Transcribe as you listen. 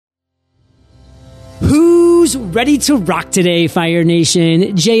Who's ready to rock today, Fire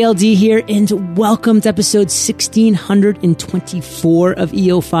Nation? JLD here, and welcome to episode 1624 of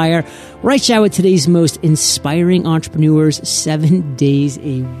EO Fire, where I chat with today's most inspiring entrepreneurs 7 days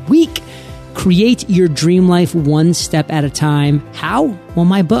a week. Create your dream life one step at a time. How? Well,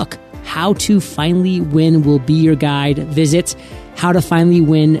 my book, How to Finally Win, will be your guide. Visit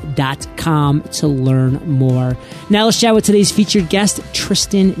howtofinallywin.com to learn more. Now let's chat with today's featured guest,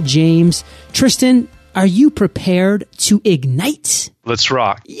 Tristan James. Tristan, are you prepared to ignite? Let's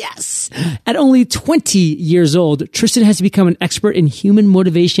rock. Yes. At only 20 years old, Tristan has become an expert in human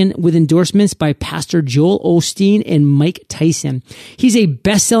motivation with endorsements by Pastor Joel Osteen and Mike Tyson. He's a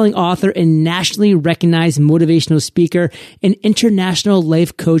best-selling author and nationally recognized motivational speaker, an international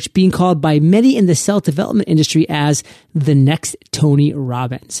life coach, being called by many in the self-development industry as the next Tony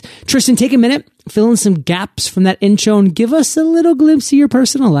Robbins. Tristan, take a minute, fill in some gaps from that intro, and give us a little glimpse of your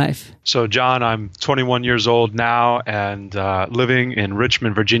personal life. So, John, I'm 21 years old now and living in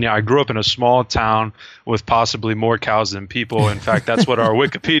Richmond, Virginia. I grew up in a small town with possibly more cows than people. In fact, that's what our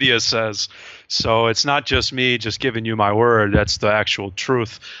Wikipedia says. So it's not just me just giving you my word. That's the actual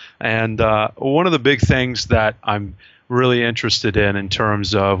truth. And one of the big things that I'm really interested in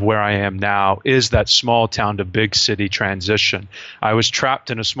terms of where I am now is that small town to big city transition. I was trapped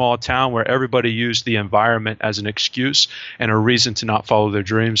in a small town where everybody used the environment as an excuse and a reason to not follow their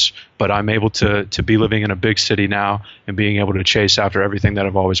dreams, but I'm able to be living in a big city now and being able to chase after everything that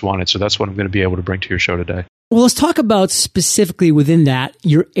I've always wanted. So that's what I'm going to be able to bring to your show today. Well, let's talk about specifically within that,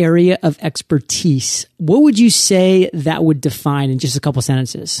 your area of expertise. What would you say that would define in just a couple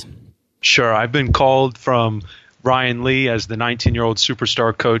sentences? Sure. I've been called from Ryan Lee as the 19-year-old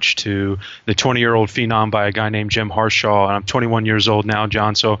superstar coach to the 20-year-old phenom by a guy named Jim Harshaw. And I'm 21 years old now,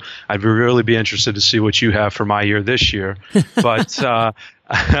 John, so I'd really be interested to see what you have for my year this year. But,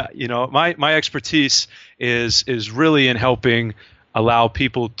 my expertise is really in helping allow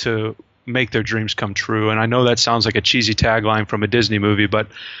people to make their dreams come true. And I know that sounds like a cheesy tagline from a Disney movie, but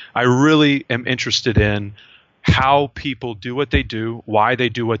I really am interested in how people do what they do, why they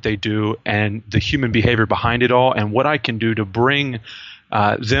do what they do, and the human behavior behind it all, and what I can do to bring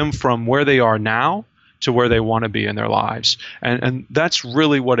them from where they are now to where they want to be in their lives. And that's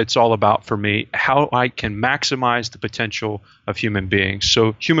really what it's all about for me, how I can maximize the potential of human beings.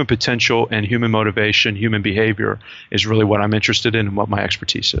 So human potential and human motivation, human behavior is really what I'm interested in and what my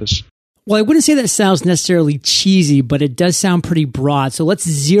expertise is. Well, I wouldn't say that sounds necessarily cheesy, but it does sound pretty broad. So let's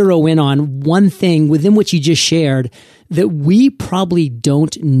zero in on one thing within what you just shared that we probably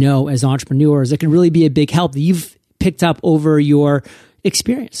don't know as entrepreneurs that could really be a big help that you've picked up over your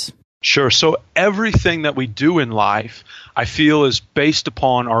experience. Sure. So everything that we do in life, I feel, is based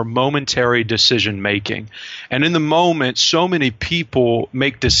upon our momentary decision making. And in the moment, so many people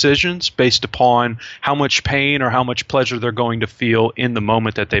make decisions based upon how much pain or how much pleasure they're going to feel in the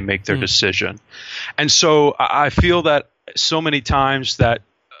moment that they make their decision. And so I feel that so many times that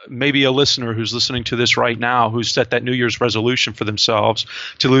maybe a listener who's listening to this right now who's set that New Year's resolution for themselves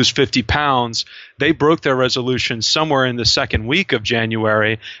to lose 50 pounds, they broke their resolution somewhere in the second week of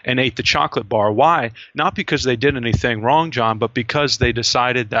January and ate the chocolate bar. Why? Not because they did anything wrong, John, but because they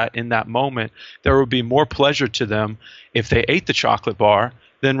decided that in that moment there would be more pleasure to them if they ate the chocolate bar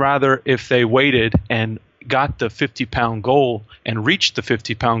than rather if they waited and got the 50-pound goal and reached the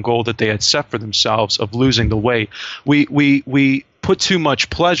 50-pound goal that they had set for themselves of losing the weight. We put too much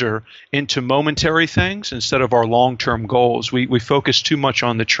pleasure into momentary things instead of our long-term goals. We focus too much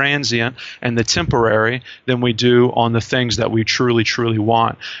on the transient and the temporary than we do on the things that we truly, truly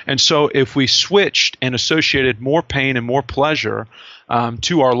want. And so if we switched and associated more pain and more pleasure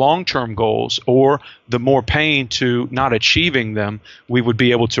to our long-term goals, or the more pain to not achieving them, we would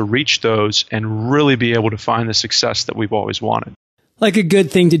be able to reach those and really be able to find the success that we've always wanted. Like a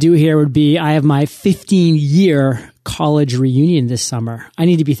good thing to do here would be, I have my 15-year college reunion this summer. I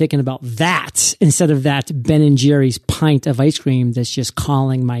need to be thinking about that instead of that Ben & Jerry's pint of ice cream that's just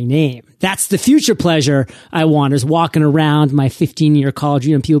calling my name. That's the future pleasure I want, is walking around my 15-year college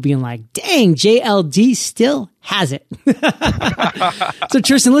reunion, people being like, dang, JLD still has it. So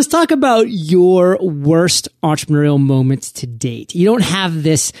Tristan, let's talk about your worst entrepreneurial moments to date. You don't have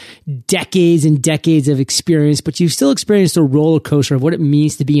this decades and decades of experience, but you've still experienced a roller coaster of what it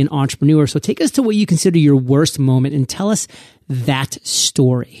means to be an entrepreneur. So take us to what you consider your worst moment and tell us that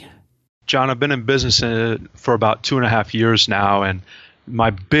story. John, I've been in business for about 2.5 years now, and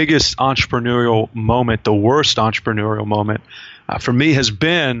my biggest entrepreneurial moment, the worst entrepreneurial moment for me, has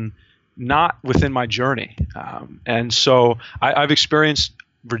been not within my journey. And so I've experienced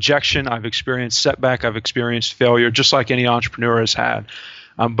rejection, I've experienced setback, I've experienced failure, just like any entrepreneur has had.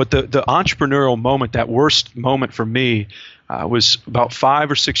 But the entrepreneurial moment, that worst moment for me, was about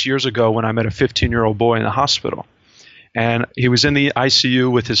 5 or 6 years ago when I met a 15-year-old boy in the hospital. And he was in the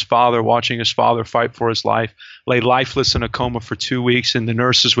ICU with his father, watching his father fight for his life, lay lifeless in a coma for 2 weeks. And the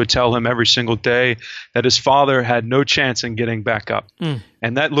nurses would tell him every single day that his father had no chance in getting back up.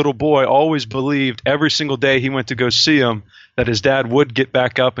 And that little boy always believed every single day he went to go see him that his dad would get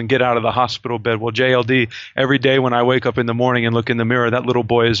back up and get out of the hospital bed. Well, JLD, every day when I wake up in the morning and look in the mirror, that little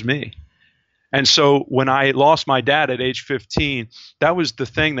boy is me. And so when I lost my dad at age 15, that was the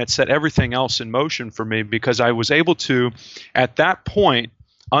thing that set everything else in motion for me, because I was able to, at that point,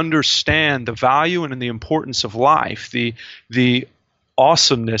 understand the value and the importance of life, the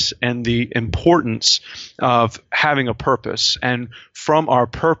awesomeness and the importance of having a purpose. And from our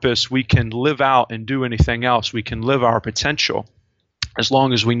purpose, we can live out and do anything else. We can live our potential, as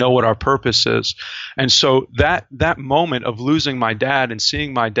long as we know what our purpose is. And so that moment of losing my dad and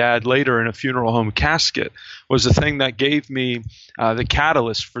seeing my dad later in a funeral home casket was the thing that gave me the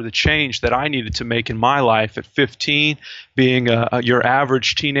catalyst for the change that I needed to make in my life at 15, being your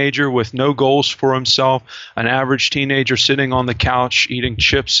average teenager with no goals for himself, an average teenager sitting on the couch eating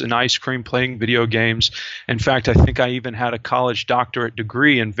chips and ice cream, playing video games. In fact, I think I even had a college doctorate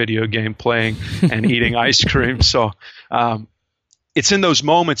degree in video game playing and eating ice cream. So it's in those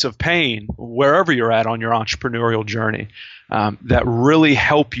moments of pain, wherever you're at on your entrepreneurial journey, that really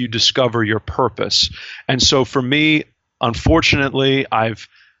help you discover your purpose. And so for me, unfortunately, I've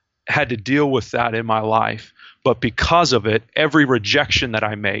had to deal with that in my life. But because of it, every rejection that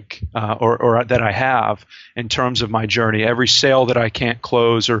I make or that I have in terms of my journey, every sale that I can't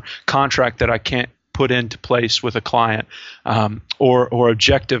close or contract that I can't put into place with a client, or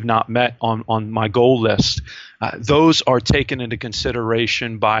objective not met on my goal list, those are taken into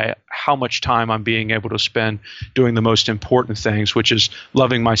consideration by how much time I'm being able to spend doing the most important things, which is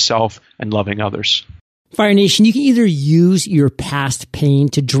loving myself and loving others. Fire Nation, you can either use your past pain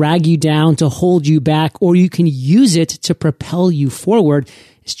to drag you down, to hold you back, or you can use it to propel you forward.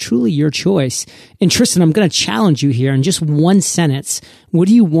 It's truly your choice. And Tristan, I'm going to challenge you here in just one sentence. What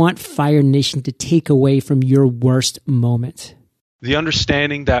do you want Fire Nation to take away from your worst moment? The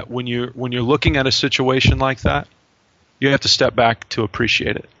understanding that when you're looking at a situation like that, you have to step back to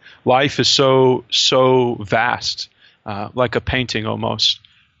appreciate it. Life is so vast, like a painting almost.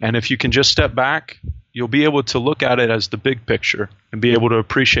 And if you can just step back, you'll be able to look at it as the big picture and be able to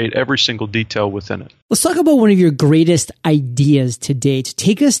appreciate every single detail within it. Let's talk about one of your greatest ideas to date.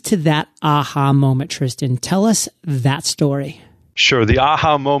 Take us to that aha moment, Tristan. Tell us that story. Sure. The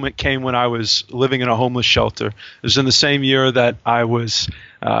aha moment came when I was living in a homeless shelter. It was in the same year that I was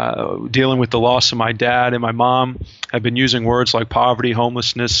dealing with the loss of my dad, and my mom had been using words like poverty,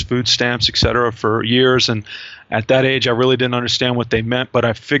 homelessness, food stamps, etc. for years. And at that age, I really didn't understand what they meant, but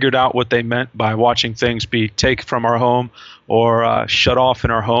I figured out what they meant by watching things be taken from our home or shut off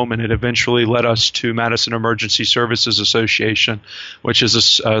in our home, and it eventually led us to Madison Emergency Services Association, which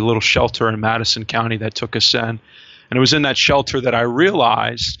is a little shelter in Madison County that took us in. And it was in that shelter that I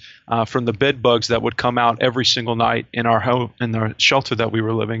realized from the bed bugs that would come out every single night in our home, in the shelter that we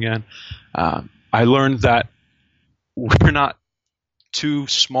were living in. I learned that we're not too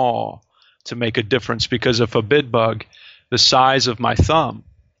small to make a difference, because if a bed bug the size of my thumb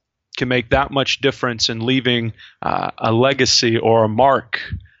can make that much difference in leaving a legacy or a mark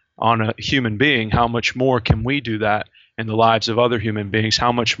on a human being, how much more can we do that in the lives of other human beings?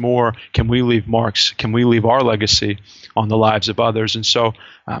 How much more can we leave marks? Can we leave our legacy on the lives of others? And so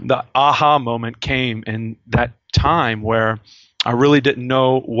the aha moment came in that time where I really didn't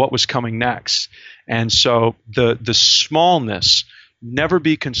know what was coming next. And so the smallness, never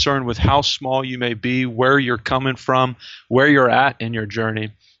be concerned with how small you may be, where you're coming from, where you're at in your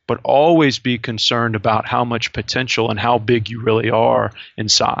journey, but always be concerned about how much potential and how big you really are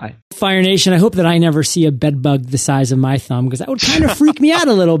inside. Fire Nation, I hope that I never see a bed bug the size of my thumb, because that would kind of freak me out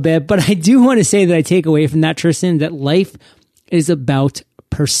a little bit. But I do want to say that I take away from that, Tristan, that life is about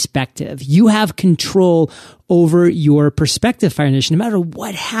perspective. You have control over your perspective, Fire Nation. No matter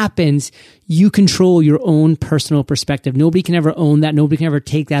what happens, you control your own personal perspective. Nobody can ever own that. Nobody can ever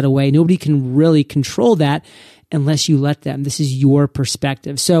take that away. Nobody can really control that unless you let them. This is your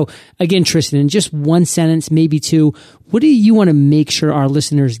perspective. So again, Tristan, in just one sentence, maybe two, what do you want to make sure our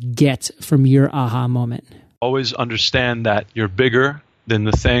listeners get from your aha moment? Always understand that you're bigger than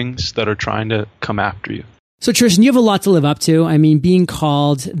the things that are trying to come after you. So Tristan, you have a lot to live up to. I mean, being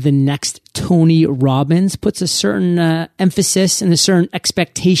called the next Tony Robbins puts a certain emphasis and a certain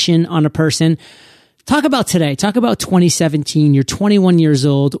expectation on a person. Talk about today. Talk about 2017. You're 21 years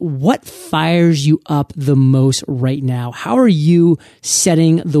old. What fires you up the most right now? How are you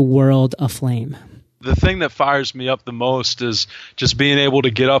setting the world aflame? The thing that fires me up the most is just being able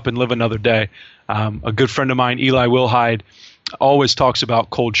to get up and live another day. A good friend of mine, Eli Wilhide, always talks about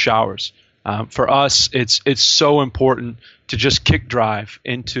cold showers. For us, it's so important to just kick drive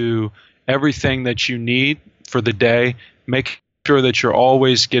into everything that you need for the day. Make sure that you're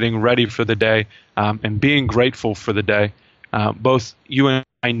always getting ready for the day and being grateful for the day. Both you and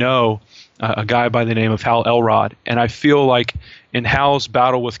I know a guy by the name of Hal Elrod, and I feel like in Hal's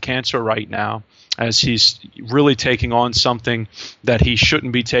battle with cancer right now, as he's really taking on something that he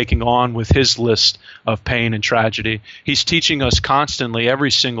shouldn't be taking on with his list of pain and tragedy, he's teaching us constantly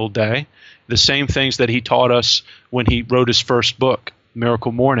every single day the same things that he taught us when he wrote his first book,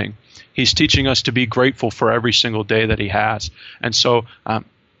 Miracle Morning. He's teaching us to be grateful for every single day that he has. And so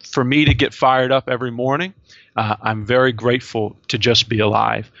for me to get fired up every morning, I'm very grateful to just be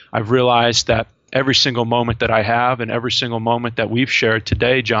alive. I've realized that every single moment that I have and every single moment that we've shared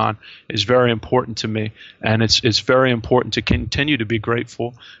today, John, is very important to me. And it's very important to continue to be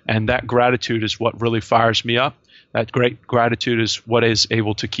grateful. And that gratitude is what really fires me up. That great gratitude is what is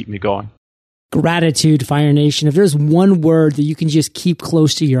able to keep me going. Gratitude, Fire Nation. If there's one word that you can just keep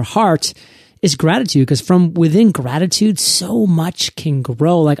close to your heart, it's gratitude, because from within gratitude, so much can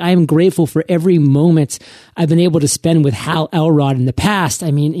grow. Like, I am grateful for every moment I've been able to spend with Hal Elrod in the past.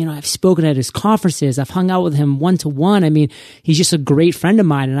 I mean, I've spoken at his conferences. I've hung out with him one-to-one. I mean, he's just a great friend of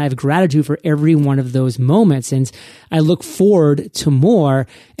mine, and I have gratitude for every one of those moments. And I look forward to more.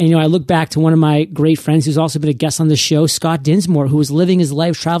 And, I look back to one of my great friends who's also been a guest on the show, Scott Dinsmore, who was living his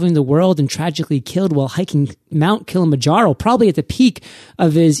life traveling the world and tragically killed while hiking Mount Kilimanjaro, probably at the peak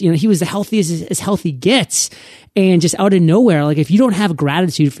of his, he was the healthiest as healthy gets. And just out of nowhere, like, if you don't have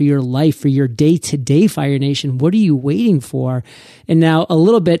gratitude for your life, for your day-to-day, Fire Nation, what are you waiting for? And now a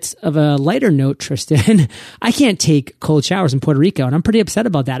little bit of a lighter note, Tristan, I can't take cold showers in Puerto Rico, and I'm pretty upset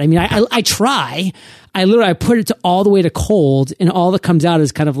about that. I mean, I try. I put it to all the way to cold, and all that comes out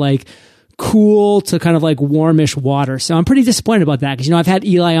is kind of like cool to kind of like warmish water. So I'm pretty disappointed about that, because, I've had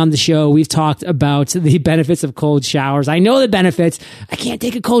Eli on the show. We've talked about the benefits of cold showers. I know the benefits. I can't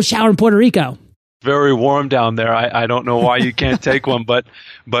take a cold shower in Puerto Rico. Very warm down there. I don't know why you can't take one, but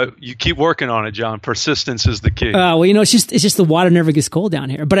you keep working on it, John. Persistence is the key. Well, it's just the water never gets cold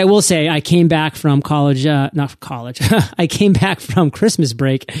down here. But I will say, I came back from I came back from Christmas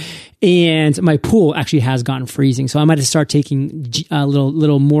break, and my pool actually has gotten freezing. So I might have to start taking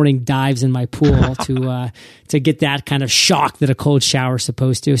little morning dives in my pool to get that kind of shock that a cold shower is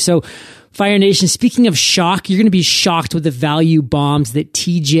supposed to. So, Fire Nation, speaking of shock, you're going to be shocked with the value bombs that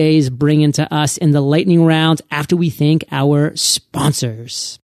TJ's bringing to us in the lightning round after we thank our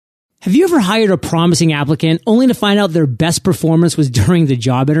sponsors. Have you ever hired a promising applicant only to find out their best performance was during the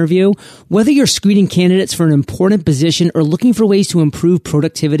job interview? Whether you're screening candidates for an important position or looking for ways to improve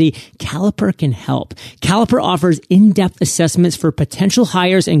productivity, Caliper can help. Caliper offers in-depth assessments for potential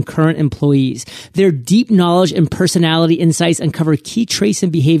hires and current employees. Their deep knowledge and personality insights uncover key traits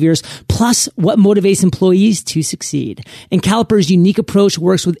and behaviors, plus what motivates employees to succeed. And Caliper's unique approach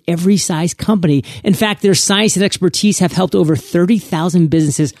works with every size company. In fact, their science and expertise have helped over 30,000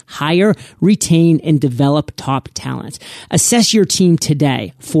 businesses hire, retain, and develop top talent. Assess your team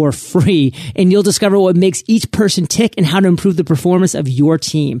today for free, and you'll discover what makes each person tick and how to improve the performance of your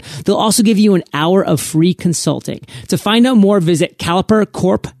team. They'll also give you an hour of free consulting. To find out more, visit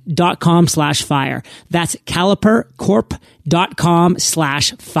calipercorp.com/fire. That's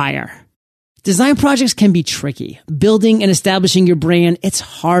calipercorp.com/fire. Design projects can be tricky. Building and establishing your brand, it's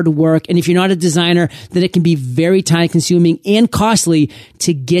hard work. And if you're not a designer, then it can be very time consuming and costly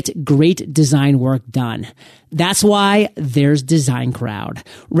to get great design work done. That's why there's Design Crowd.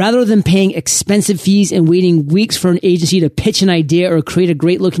 Rather than paying expensive fees and waiting weeks for an agency to pitch an idea or create a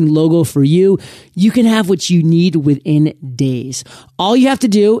great looking logo for you, you can have what you need within days. All you have to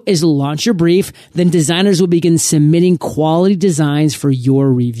do is launch your brief, then designers will begin submitting quality designs for your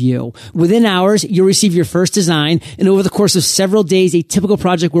review. Within hours, you'll receive your first design, and over the course of several days, a typical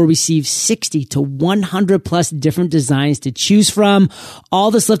project will receive 60 to 100 plus different designs to choose from. All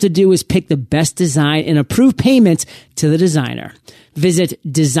that's left to do is pick the best design and approve payment to the designer. Visit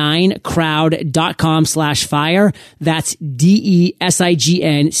designcrowd.com/fire. That's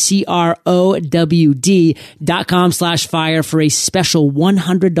DESIGNCROWD.com/fire for a special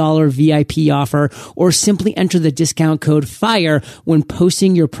 $100 VIP offer, or simply enter the discount code FIRE when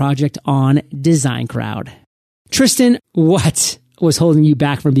posting your project on Design Crowd. Tristan, what was holding you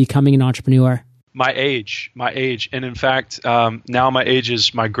back from becoming an entrepreneur? My age, and in fact, now my age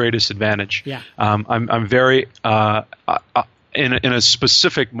is my greatest advantage. Yeah. I'm very in a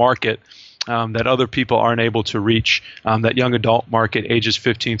specific market that other people aren't able to reach. That young adult market, ages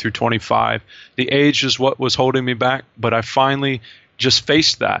 15 through 25. The age is what was holding me back, but I finally just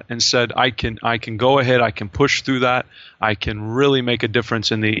faced that and said, I can go ahead, I can push through that, I can really make a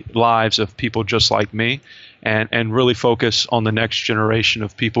difference in the lives of people just like me, and really focus on the next generation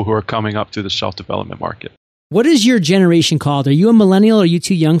of people who are coming up through the self-development market. What is your generation called? Are you a millennial or are you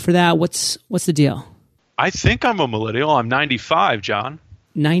too young for that? What's the deal? I think I'm a millennial. I'm 95, John.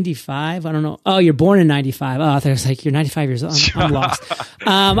 95? I don't know. Oh, you're born in 95. Oh, I thought it was like you're 95 years old. I'm lost.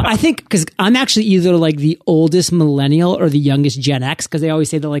 I think because I'm actually either like the oldest millennial or the youngest Gen X, because they always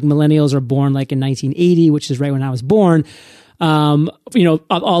say that like millennials are born like in 1980, which is right when I was born. All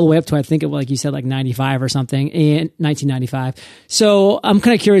the way up to, I think, like you said, like 95 or something, in 1995. So I'm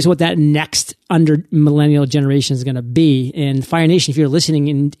kind of curious what that next under millennial generation is going to be. And Fire Nation, if you're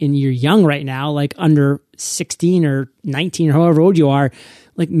listening and you're young right now, like under 16 or 19 or however old you are,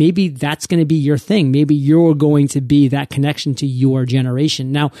 like maybe that's going to be your thing. Maybe you're going to be that connection to your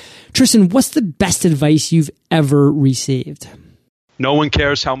generation. Now, Tristan, what's the best advice you've ever received? No one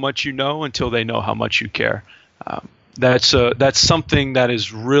cares how much you know until they know how much you care. That's something that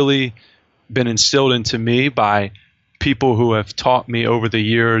has really been instilled into me by people who have taught me over the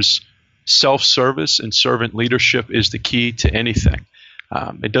years. Self-service and servant leadership is the key to anything.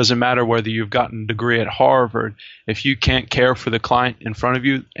 It doesn't matter whether you've gotten a degree at Harvard. If you can't care for the client in front of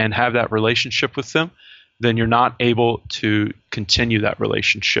you and have that relationship with them, then you're not able to continue that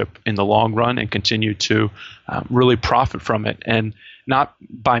relationship in the long run and continue to really profit from it. And not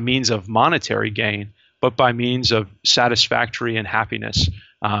by means of monetary gain, but by means of satisfactory and happiness.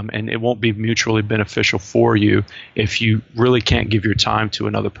 And it won't be mutually beneficial for you if you really can't give your time to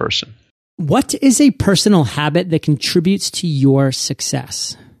another person. What is a personal habit that contributes to your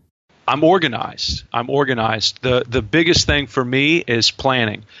success? I'm organized. The biggest thing for me is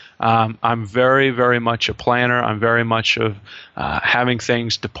planning. I'm very, very much a planner. I'm very much of having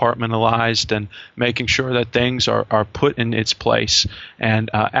things departmentalized and making sure that things are put in its place. And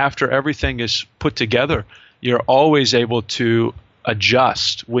after everything is put together, you're always able to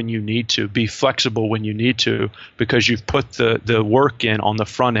adjust when you need to, be flexible when you need to, because you've put the work in on the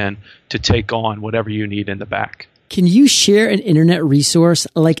front end to take on whatever you need in the back. Can you share an internet resource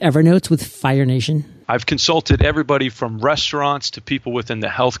like Evernote with Fire Nation? I've consulted everybody from restaurants to people within the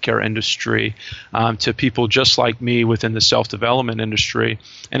healthcare industry, to people just like me within the self-development industry.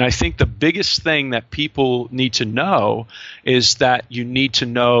 And I think the biggest thing that people need to know is that you need to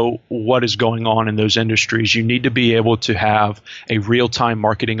know what is going on in those industries. You need to be able to have a real-time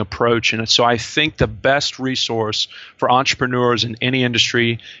marketing approach. And so I think the best resource for entrepreneurs in any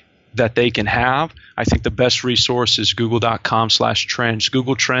industry that they can have, I think the best resource is google.com/trends.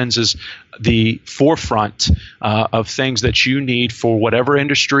 Google Trends is the forefront of things that you need for whatever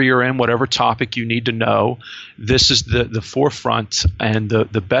industry you're in, whatever topic you need to know. This is the forefront and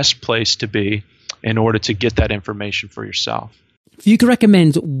the best place to be in order to get that information for yourself. If you could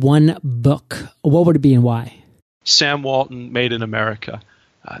recommend one book, what would it be and why? Sam Walton, Made in America.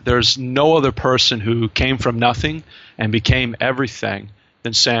 There's no other person who came from nothing and became everything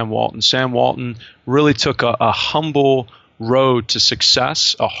than Sam Walton. Sam Walton really took a humble road to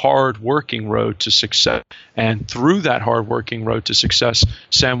success, a hard-working road to success. And through that hard-working road to success,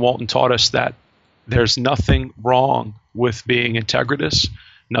 Sam Walton taught us that there's nothing wrong with being integritous,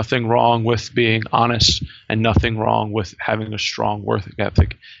 nothing wrong with being honest, and nothing wrong with having a strong work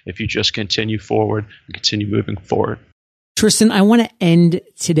ethic if you just continue forward and continue moving forward. Tristan, I want to end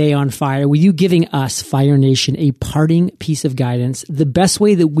today on fire with you giving us, Fire Nation, a parting piece of guidance, the best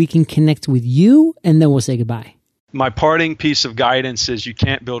way that we can connect with you, and then we'll say goodbye. My parting piece of guidance is you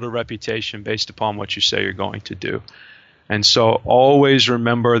can't build a reputation based upon what you say you're going to do. And so always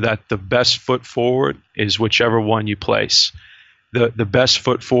remember that the best foot forward is whichever one you place. The best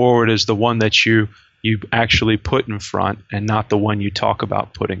foot forward is the one that you actually put in front and not the one you talk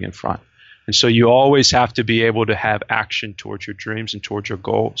about putting in front. And so you always have to be able to have action towards your dreams and towards your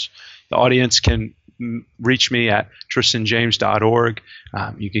goals. The audience can reach me at tristanjames.org.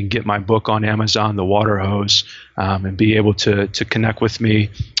 You can get my book on Amazon, The Water Hose, and be able to connect with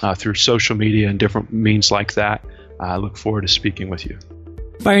me through social media and different means like that. I look forward to speaking with you.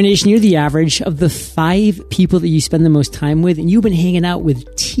 Fire Nation, you're the average of the 5 people that you spend the most time with, and you've been hanging out with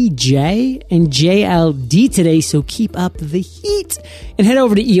TJ and JLD today, so keep up the heat. And head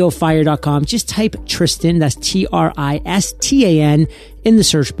over to eofire.com. Just type Tristan, that's Tristan, in the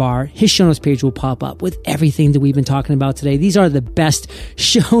search bar, his show notes page will pop up with everything that we've been talking about today. These are the best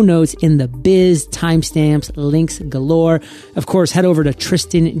show notes in the biz, timestamps, links galore. Of course, head over to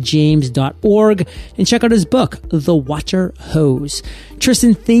tristanjames.org and check out his book, The Watcher Hose.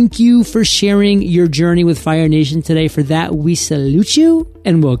 Tristan, thank you for sharing your journey with Fire Nation today. For that, we salute you,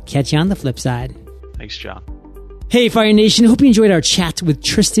 and we'll catch you on the flip side. Thanks, John. Hey, Fire Nation. Hope you enjoyed our chat with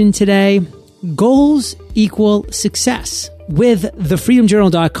Tristan today. Goals equal success. With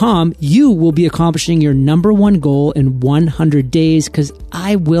thefreedomjournal.com, you will be accomplishing your number one goal in 100 days because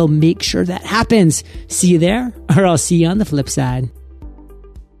I will make sure that happens. See you there, or I'll see you on the flip side.